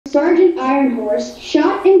Iron Horse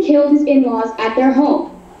shot and killed his in-laws at their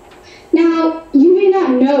home. Now, you may not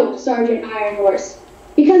know Sergeant Iron Horse,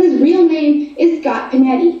 because his real name is Scott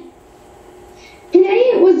Panetti.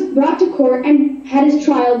 Panetti was brought to court and had his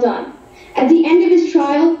trial done. At the end of his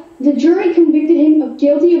trial, the jury convicted him of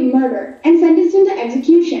guilty of murder and sentenced him to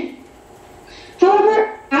execution.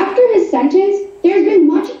 However, after his sentence, there has been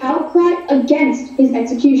much outcry against his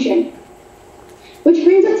execution. Which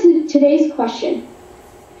brings us to today's question.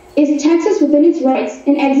 Is Texas within its rights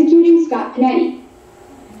in executing Scott Panetti?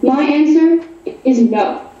 My answer is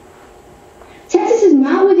no. Texas is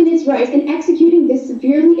not within its rights in executing this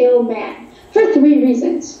severely ill man for 3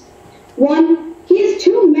 reasons. 1, he is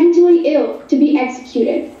too mentally ill to be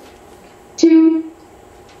executed. 2,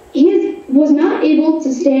 he was not able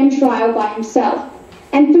to stand trial by himself.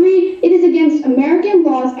 And 3, it is against American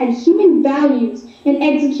laws and human values in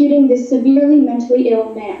executing this severely mentally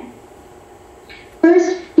ill man.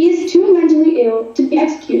 First, he is too mentally ill to be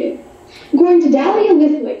executed. According to Dahlia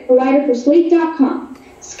Lithwick, a writer for Slate.com,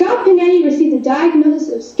 Scott Panetti received a diagnosis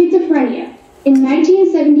of schizophrenia in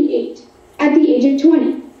 1978 at the age of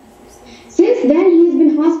 20. Since then, he has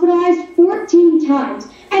been hospitalized 14 times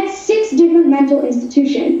at 6 different mental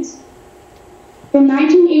institutions, from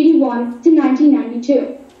 1981 to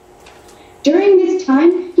 1992. During this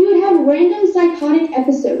time, he would have random psychotic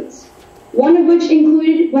episodes, one of which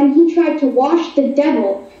included when he tried to wash the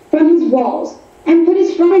devil from his walls and put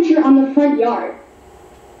his furniture on the front yard.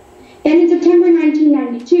 Then in September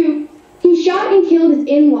 1992, he shot and killed his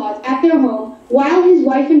in-laws at their home while his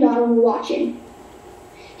wife and daughter were watching.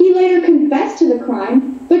 He later confessed to the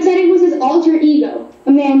crime, but said it was his alter ego,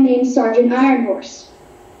 a man named Sergeant Iron Horse.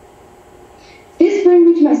 This brings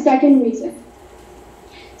me to my second reason.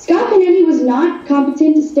 Scott Panetti was not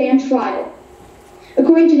competent to stand trial.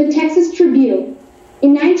 According to the Texas Tribune,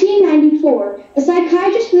 in 1994, a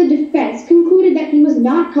psychiatrist for the defense concluded that he was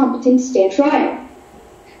not competent to stand trial.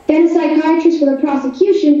 Then a psychiatrist for the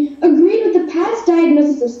prosecution agreed with the past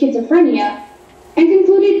diagnosis of schizophrenia and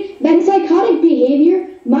concluded that his psychotic behavior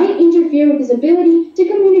might interfere with his ability to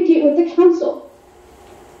communicate with the counsel.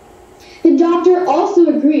 The doctor also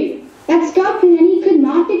agreed that Scott Panetti could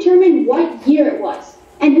not determine what year it was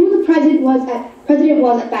and who the president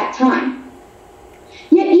was at that time.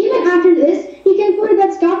 Yet even after this, he concluded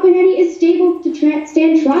that Scott Panetti is stable to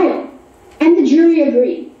stand trial, and the jury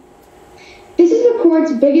agreed. This is the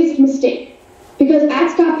court's biggest mistake, because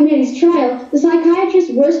at Scott Panetti's trial, the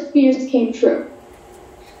psychiatrist's worst fears came true.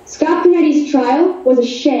 Scott Panetti's trial was a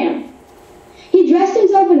sham. He dressed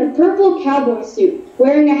himself in a purple cowboy suit,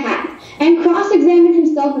 wearing a hat, and cross-examined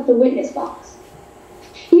himself at the witness box.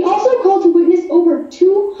 He also called to witness over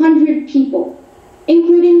 200 people,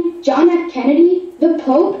 including John F. Kennedy, the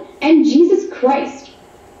Pope, and Jesus Christ.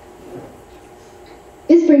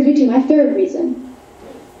 This brings me to my third reason.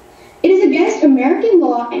 It is against American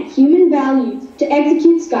law and human values to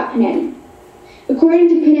execute Scott Panetti. According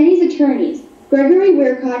to Panetti's attorneys, Gregory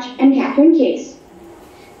Wirkoch and Catherine Case,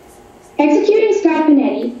 executing Scott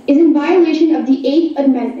Panetti is in violation of the 8th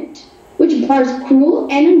Amendment, which bars cruel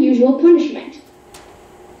and unusual punishment.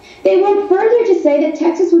 They went further to say that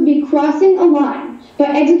Texas would be crossing a line by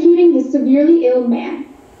executing this severely ill man.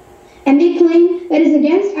 And they claim that it is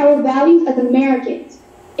against our values as Americans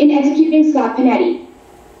in executing Scott Panetti.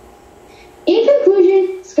 In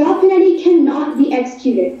conclusion, Scott Panetti cannot be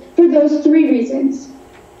executed for those 3 reasons.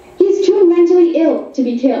 He is too mentally ill to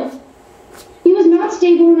be killed. He was not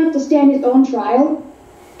stable enough to stand his own trial,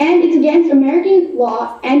 and it's against American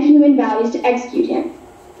law and human values to execute him.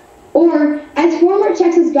 Or, as former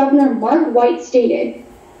Texas Governor Mark White stated,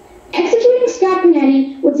 executing Scott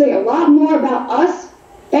Panetti would say a lot more about us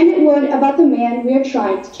than it would about the man we are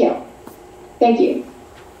trying to kill. Thank you.